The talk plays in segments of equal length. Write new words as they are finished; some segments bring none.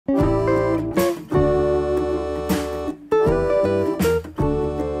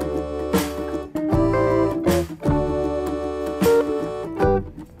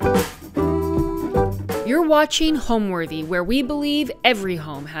watching Homeworthy, where we believe every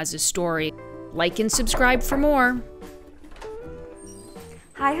home has a story. Like and subscribe for more.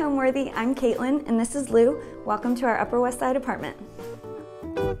 Hi Homeworthy, I'm Katelyn and this is Lou. Welcome to our Upper West Side apartment.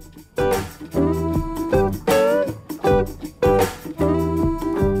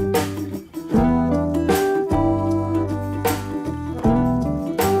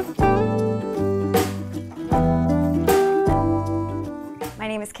 My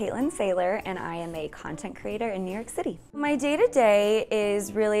name is Katelyn Sailor and I am a content creator in New York City. My day-to-day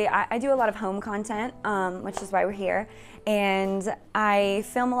is really, I do a lot of home content, which is why we're here. And I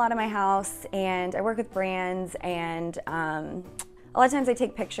film a lot of my house and I work with brands, and a lot of times I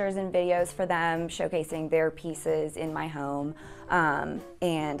take pictures and videos for them showcasing their pieces in my home.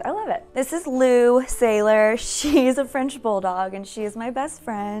 And I love it. This is Lou Sailor. She's a French bulldog and she is my best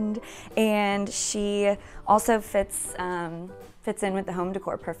friend. And she also fits in with the home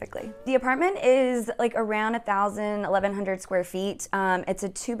decor perfectly. The apartment is like around 1,100 square feet. It's a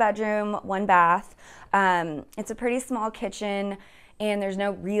 2-bedroom, 1 bath. It's a pretty small kitchen and there's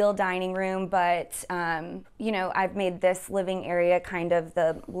no real dining room, but you know, I've made this living area kind of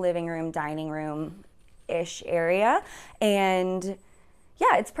the living room, dining room-ish area. And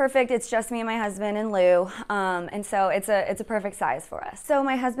yeah, it's perfect. It's just me and my husband and Lou, and so it's a perfect size for us. So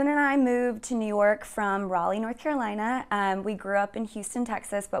my husband and I moved to New York from Raleigh, North Carolina. We grew up in Houston,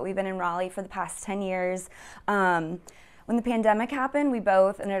 Texas, but we've been in Raleigh for the past 10 years. When the pandemic happened, we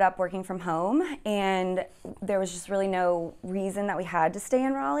both ended up working from home, and there was just really no reason that we had to stay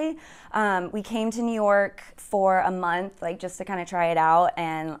in Raleigh. We came to New York for a month, like just to kind of try it out,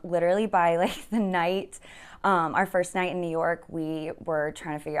 and literally by like the night, our first night in New York, we were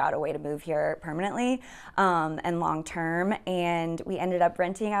trying to figure out a way to move here permanently and long term, and we ended up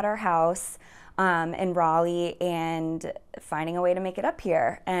renting out our house in Raleigh and finding a way to make it up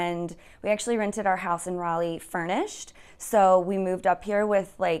here. And we actually rented our house in Raleigh furnished, so we moved up here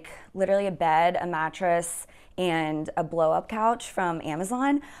with like literally a bed, a mattress, and a blow-up couch from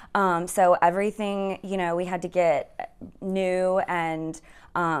Amazon. So everything, you know, we had to get new and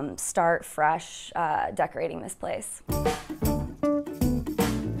start fresh decorating this place.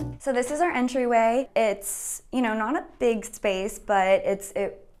 So this is our entryway. It's, you know, not a big space, but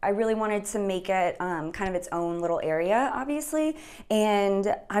I really wanted to make it kind of its own little area, obviously.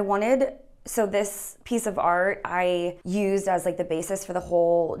 And so this piece of art I used as like the basis for the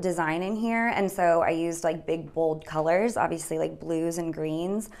whole design in here. And so I used like big bold colors, obviously like blues and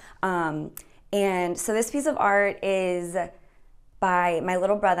greens. And so this piece of art is by my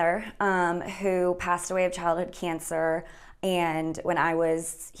little brother, who passed away of childhood cancer. And when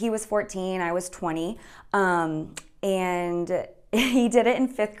he was 14, I was 20. And he did it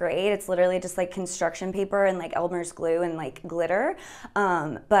in 5th grade. It's literally just like construction paper and like Elmer's glue and like glitter.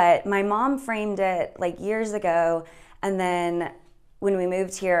 But my mom framed it like years ago. And then when we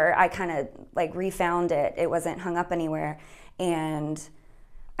moved here, I kind of like refound it. It wasn't hung up anywhere. And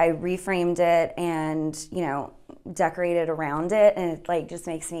I reframed it and, you know, decorated around it, and it like just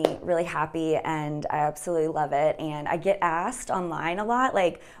makes me really happy, and I absolutely love it. And I get asked online a lot,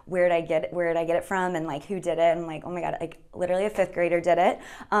 like, where did I get it from, and like who did it, and like, oh my god, like literally a 5th grader did it.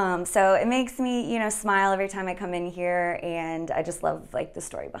 So it makes me, you know, smile every time I come in here, and I just love like the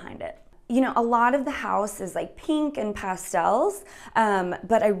story behind it. You know, a lot of the house is like pink and pastels,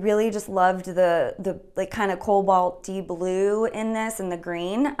 but I really just loved the like kind of cobalt-y blue in this and the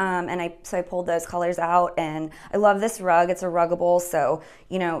green, so I pulled those colors out. And I love this rug. It's a ruggable, so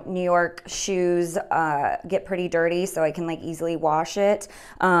you know, New York shoes get pretty dirty, so I can like easily wash it.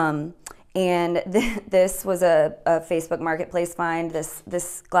 And this was a Facebook Marketplace find,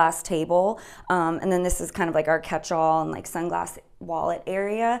 this glass table, and then this is kind of like our catch-all and like sunglass wallet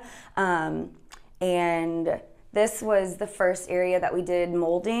area. And this was the first area that we did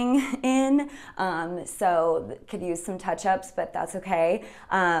molding in, so could use some touch-ups, but that's okay.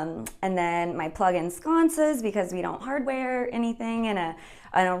 And then my plug-in sconces, because we don't hardware anything in a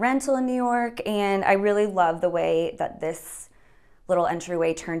rental in New York. And I really love the way that this little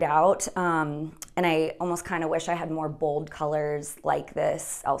entryway turned out, and I almost kind of wish I had more bold colors like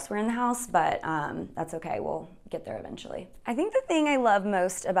this elsewhere in the house, but that's okay, we'll get there eventually. I think the thing I love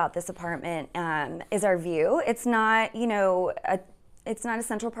most about this apartment is our view. It's not, you know, it's not a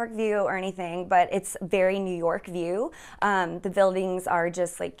Central Park view or anything, but it's very New York view. The buildings are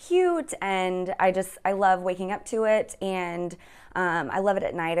just like cute, and I love waking up to it, and I love it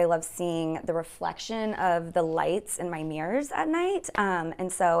at night. I love seeing the reflection of the lights in my mirrors at night, and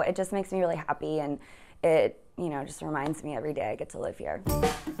so it just makes me really happy, and it, you know, just reminds me every day I get to live here.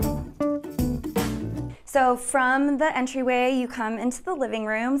 So from the entryway, you come into the living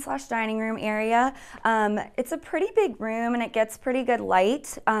room / dining room area. It's a pretty big room and it gets pretty good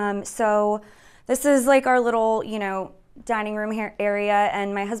light. So this is like our little, dining room area,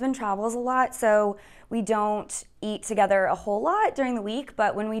 and my husband travels a lot, so we don't eat together a whole lot during the week,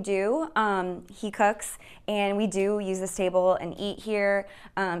 but when we do, he cooks and we do use this table and eat here.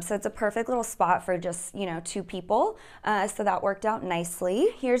 So it's a perfect little spot for just, 2 people. So that worked out nicely.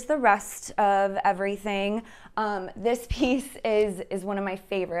 Here's the rest of everything. This piece is one of my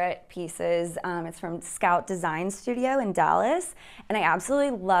favorite pieces. It's from Scout Design Studio in Dallas, and I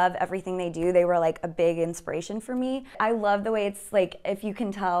absolutely love everything they do. They were like a big inspiration for me. I love the way it's like, if you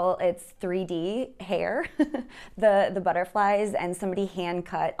can tell, it's 3D hair. The butterflies, and somebody hand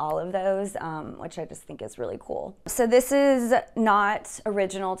cut all of those, which I just think is really cool. So this is not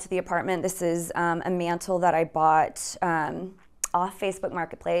original to the apartment. This is a mantle that I bought off Facebook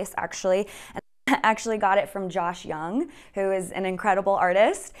Marketplace, actually. And I actually got it from Josh Young, who is an incredible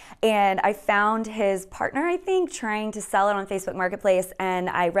artist, and I found his partner, I think, trying to sell it on Facebook Marketplace, and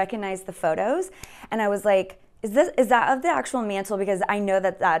I recognized the photos, and I was like, is that of the actual mantle? Because I know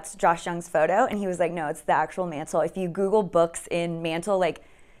that that's Josh Young's photo. And he was like, no, it's the actual mantle. If you Google books in mantle, like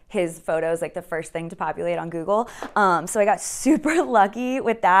his photo is like the first thing to populate on Google. So I got super lucky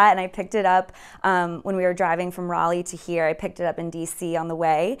with that, and I picked it up when we were driving from Raleigh to here. I picked it up in DC on the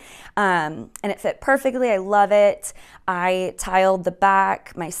way, and it fit perfectly. I love it. I tiled the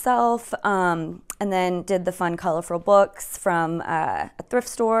back myself, and then did the fun, colorful books from a thrift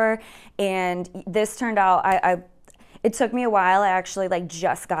store. And this turned out, it took me a while. I actually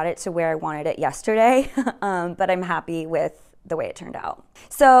just got it to where I wanted it yesterday, but I'm happy with the way it turned out.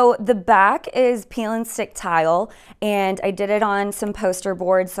 So the back is peel and stick tile, and I did it on some poster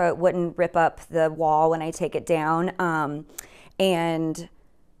board so it wouldn't rip up the wall when I take it down. And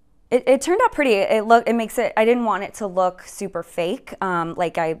it turned out pretty. It makes it, I didn't want it to look super fake.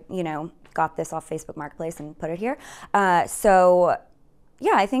 Like I, got this off Facebook Marketplace and put it here. So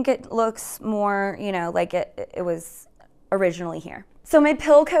yeah, I think it looks more, like it was originally here. So my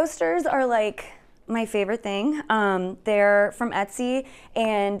pill coasters are like my favorite thing. They're from Etsy,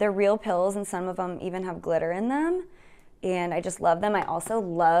 and they're real pills, and some of them even have glitter in them. And I just love them. I also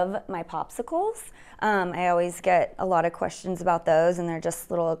love my popsicles. I always get a lot of questions about those, and they're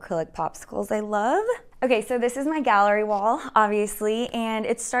just little acrylic popsicles I love. Okay, so this is my gallery wall, obviously, and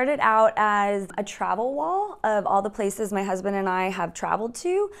it started out as a travel wall of all the places my husband and I have traveled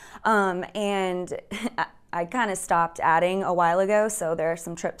to, and I kind of stopped adding a while ago, so there are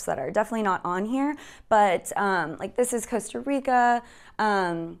some trips that are definitely not on here, but like this is Costa Rica,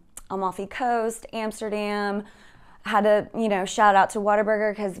 Amalfi Coast, Amsterdam. Had to, shout out to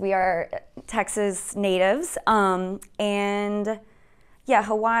Whataburger because we are Texas natives, and yeah,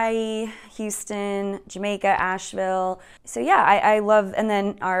 Hawaii, Houston, Jamaica, Asheville. So yeah, I love, and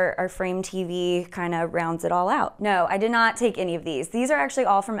then our frame TV kind of rounds it all out. No, I did not take any of these. These are actually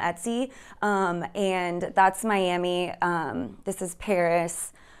all from Etsy, and that's Miami. This is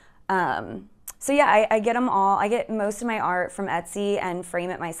Paris. So yeah, I get them all. I get most of my art from Etsy and frame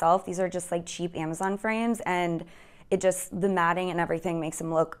it myself. These are just like cheap Amazon frames, and the matting and everything makes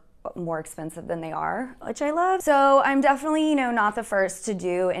them look more expensive than they are, which I love. So I'm definitely, not the first to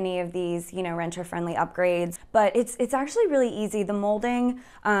do any of these, renter-friendly upgrades, but it's actually really easy. The molding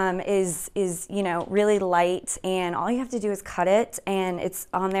is really light, and all you have to do is cut it, and it's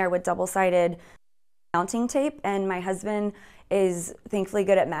on there with double-sided mounting tape, and my husband is thankfully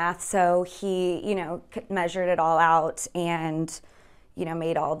good at math, so he, measured it all out and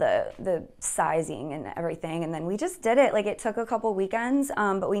made all the sizing and everything, and then we just did it. Like, it took a couple weekends,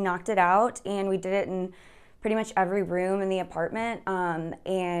 but we knocked it out, and we did it in pretty much every room in the apartment,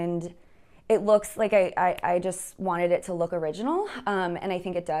 and it looks like I just wanted it to look original, and I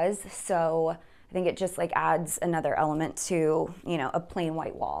think it does. So I think it just adds another element to, a plain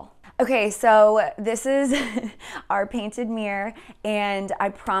white wall. Okay, so this is our painted mirror, and I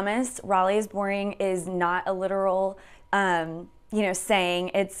promise Raleigh is boring is not a literal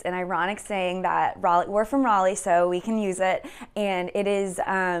saying. It's an ironic saying that we're from Raleigh, so we can use it, and it is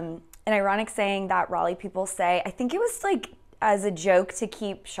an ironic saying that Raleigh people say. I think it was as a joke to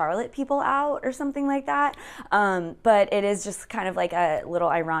keep Charlotte people out or something like that, but it is just kind of like a little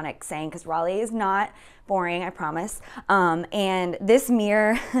ironic saying because Raleigh is not boring, I promise. And this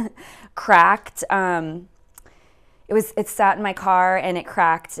mirror cracked. It sat in my car and it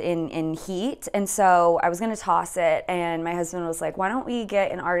cracked in heat, and so I was gonna toss it, and my husband was like, why don't we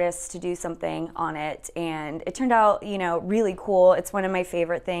get an artist to do something on it? And it turned out really cool. It's one of my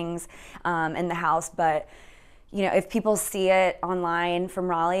favorite things in the house, but you know, if people see it online from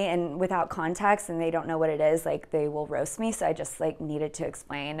Raleigh and without context and they don't know what it is, like they will roast me. So I just like needed to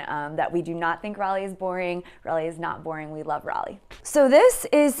explain that we do not think Raleigh is boring. Raleigh is not boring. We love Raleigh. So this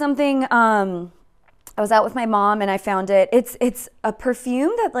is something, I was out with my mom and I found it. It's a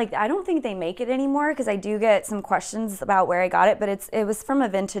perfume that like, I don't think they make it anymore because I do get some questions about where I got it, but it was from a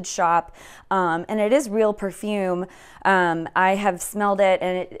vintage shop and it is real perfume. I have smelled it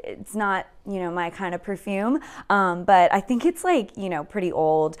and it's not, you know, my kind of perfume, but I think it's like, you know, pretty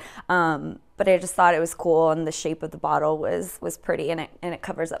old. But I just thought it was cool and the shape of the bottle was pretty and it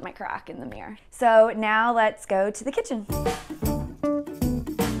covers up my crack in the mirror. So now let's go to the kitchen.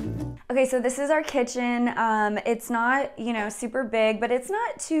 Okay, so this is our kitchen. It's not, you know, super big, but it's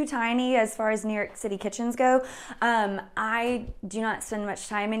not too tiny as far as New York City kitchens go. I do not spend much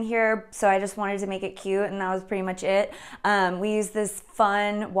time in here, so I just wanted to make it cute, and that was pretty much it. We use this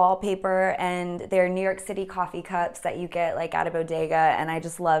fun wallpaper, and they're New York City coffee cups that you get like at a bodega, and I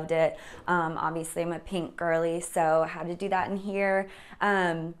just loved it. Obviously, I'm a pink girly, so I had to do that in here.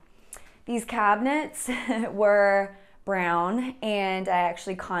 These cabinets were brown and I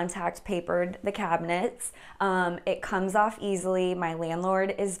actually contact papered the cabinets. It comes off easily. My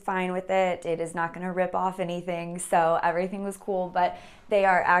landlord is fine with it. It is not going to rip off anything, so everything was cool, but they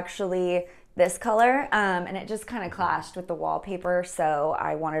are actually this color and it just kind of clashed with the wallpaper, so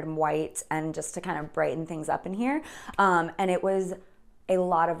I wanted them white and just to kind of brighten things up in here. And it was a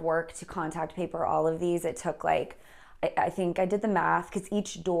lot of work to contact paper all of these. It took like, I think I did the math because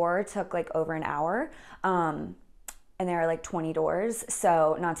each door took like over an hour. And there are like 20 doors,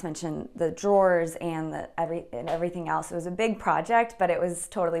 so not to mention the drawers and everything else. It was a big project, but it was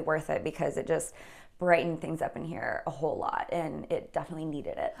totally worth it because it just brightened things up in here a whole lot, and it definitely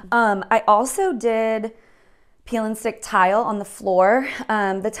needed it. I also did peel and stick tile on the floor.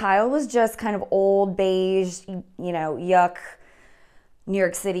 The tile was just kind of old beige, you know, yuck New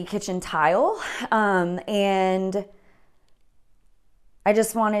York City kitchen tile, and I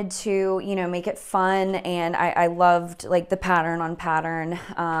just wanted to, you know, make it fun, and I loved like the pattern on pattern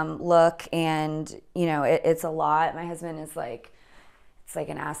look, and you know, it's a lot. My husband is like, it's like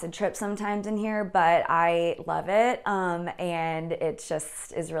an acid trip sometimes in here, but I love it, and it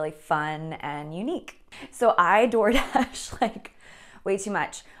just is really fun and unique. So I DoorDash like way too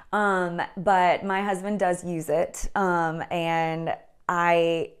much, but my husband does use it, and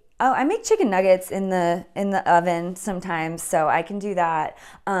I make chicken nuggets in the oven sometimes, so I can do that,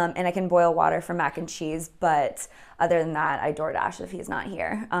 and I can boil water for mac and cheese, but other than that, I DoorDash if he's not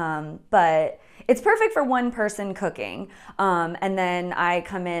here. But it's perfect for one person cooking, and then I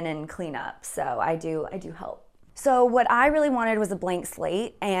come in and clean up, so I do help. So what I really wanted was a blank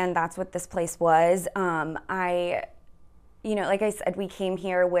slate, and that's what this place was. You know, like I said, we came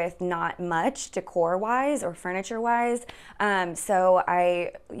here with not much decor-wise or furniture-wise, so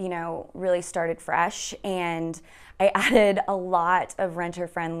I, you know, really started fresh, and I added a lot of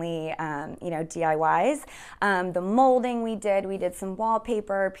renter-friendly, you know, DIYs. The molding we did some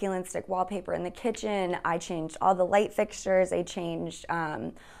wallpaper, peel and stick wallpaper in the kitchen. I changed all the light fixtures. I changed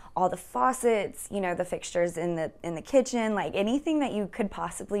all the faucets, you know, the fixtures in the kitchen, like anything that you could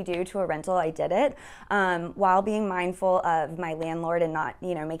possibly do to a rental, I did it, while being mindful of my landlord and not,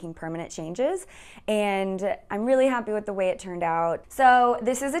 you know, making permanent changes. And I'm really happy with the way it turned out. So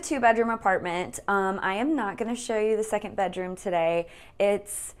this is a 2-bedroom apartment. I am not gonna show you the second bedroom today.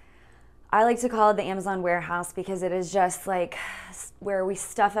 I like to call it the Amazon warehouse because it is just like where we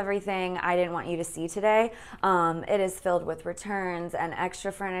stuff everything I didn't want you to see today. It is filled with returns and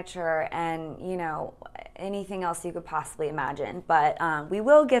extra furniture and, you know, anything else you could possibly imagine. But we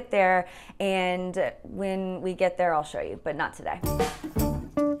will get there, and when we get there, I'll show you, but not today.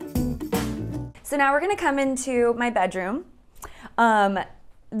 So now we're gonna come into my bedroom.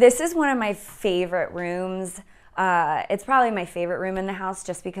 This is one of my favorite rooms. It's probably my favorite room in the house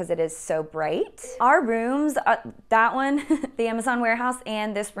just because it is so bright. Our rooms, that one, the Amazon warehouse,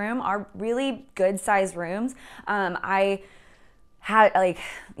 and this room are really good sized rooms. I had like,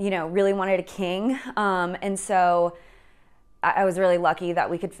 you know, really wanted a king. And so I was really lucky that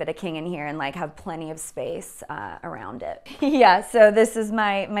we could fit a king in here and like have plenty of space around it. Yeah, so this is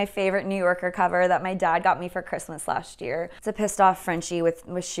my favorite New Yorker cover that my dad got me for Christmas last year. It's a pissed off Frenchie with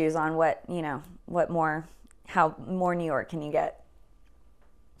shoes on. What, you know, how more New York can you get?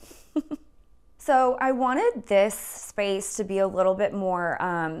 So I wanted this space to be a little bit more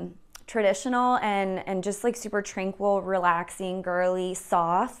traditional and just like super tranquil, relaxing, girly,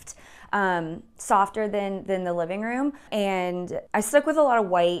 soft. softer than the living room. And I stuck with a lot of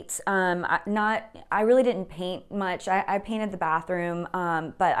white. I really didn't paint much. I painted the bathroom,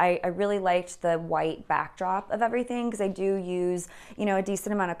 but I really liked the white backdrop of everything because I do use, you know, a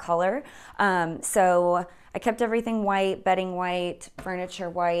decent amount of color. So I kept everything white, bedding white, furniture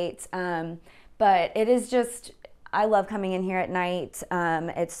white. But it is just, I love coming in here at night.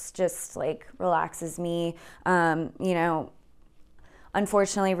 It's just like relaxes me. You know,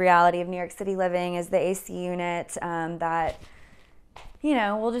 unfortunately, reality of New York City living is the AC unit that, you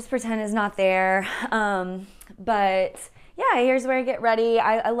know, we'll just pretend is not there. But yeah, here's where I get ready.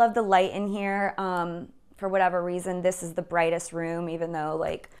 I love the light in here. For whatever reason, this is the brightest room, even though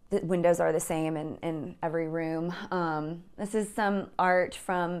like the windows are the same in every room. This is some art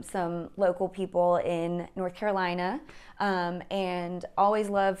from some local people in North Carolina, and always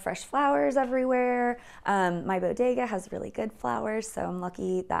love fresh flowers everywhere. My bodega has really good flowers, so I'm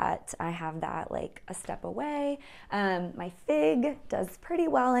lucky that I have that like a step away. My fig does pretty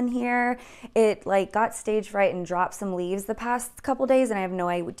well in here. It like got stage fright and dropped some leaves the past couple days, and I have no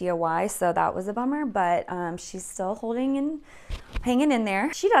idea why, so that was a bummer, but she's still holding and hanging in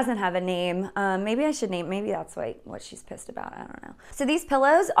there. She doesn't have a name. Maybe I should name, maybe that's what she's pissed about, I don't know. So these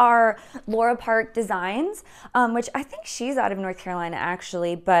pillows are Laura Park Designs, which I think she's out of North Carolina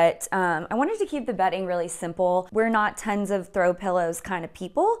actually, but I wanted to keep the bedding really simple. We're not tons of throw pillows kind of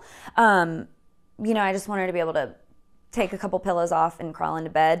people. You know, I just wanted to be able to take a couple pillows off and crawl into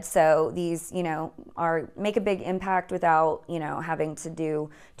bed. So these, you know, make a big impact without, you know, having to do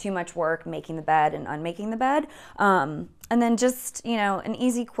too much work making the bed and unmaking the bed. And then just, you know, an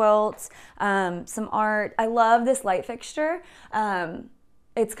easy quilt, some art. I love this light fixture.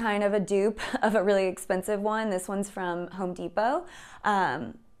 It's kind of a dupe of a really expensive one. This one's from Home Depot.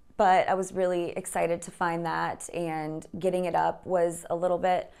 But I was really excited to find that, and getting it up was a little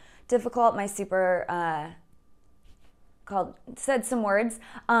bit difficult. My super said some words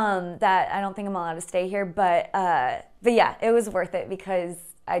that I don't think I'm allowed to stay here, but yeah, it was worth it because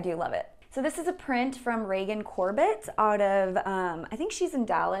I do love it. So this is a print from Reagan Corbett out of, I think she's in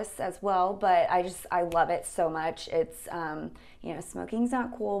Dallas as well, but I love it so much. It's, you know, smoking's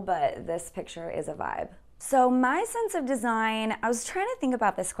not cool, but this picture is a vibe. So my sense of design, I was trying to think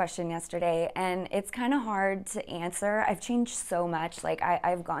about this question yesterday, and it's kind of hard to answer. I've changed so much. Like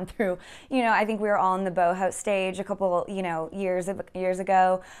I've gone through, you know, I think we were all in the boho stage a couple, you know, years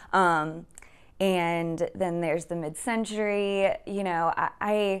ago. And then there's the mid-century. You know,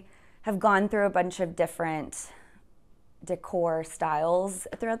 I have gone through a bunch of different decor styles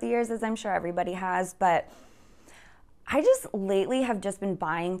throughout the years, as I'm sure everybody has, but I just lately have just been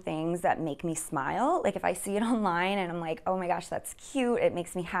buying things that make me smile. Like if I see it online and I'm like, oh my gosh, that's cute, it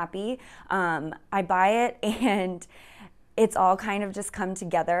makes me happy, I buy it, and it's all kind of just come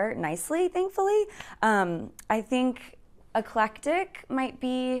together nicely, thankfully. I think eclectic might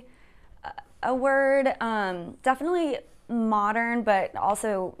be a word. Definitely modern, but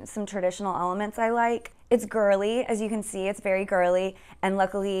also some traditional elements I like. It's girly, as you can see, it's very girly, and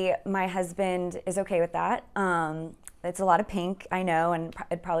luckily my husband is okay with that. It's a lot of pink, I know, and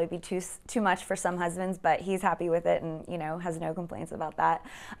it'd probably be too much for some husbands, but he's happy with it and, you know, has no complaints about that.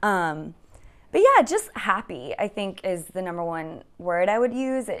 But yeah, just happy, I think, is the #1 word I would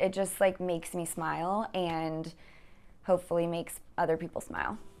use. It just like makes me smile and hopefully makes other people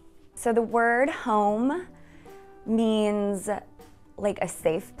smile. So the word home means like a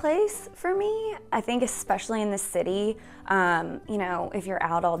safe place for me. I think especially in the city, you know, if you're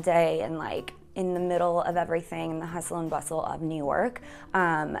out all day and like in the middle of everything, the hustle and bustle of New York,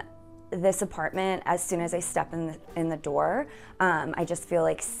 this apartment, as soon as I step in the door, I just feel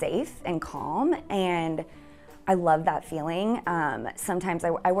like safe and calm, and I love that feeling. Sometimes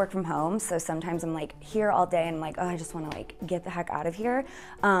I work from home, so sometimes I'm like here all day and I'm like, oh, I just want to like get the heck out of here.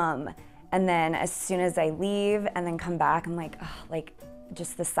 And then as soon as I leave and then come back, I'm like, oh, like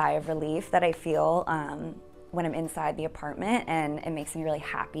just the sigh of relief that I feel when I'm inside the apartment, and it makes me really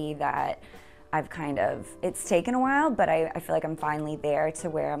happy that I've kind of, it's taken a while, but I feel like I'm finally there to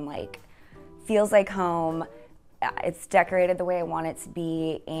where I'm like, feels like home. It's decorated the way I want it to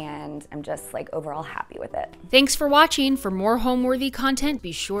be, and I'm just like overall happy with it. Thanks for watching. For more Homeworthy content,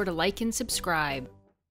 be sure to like and subscribe.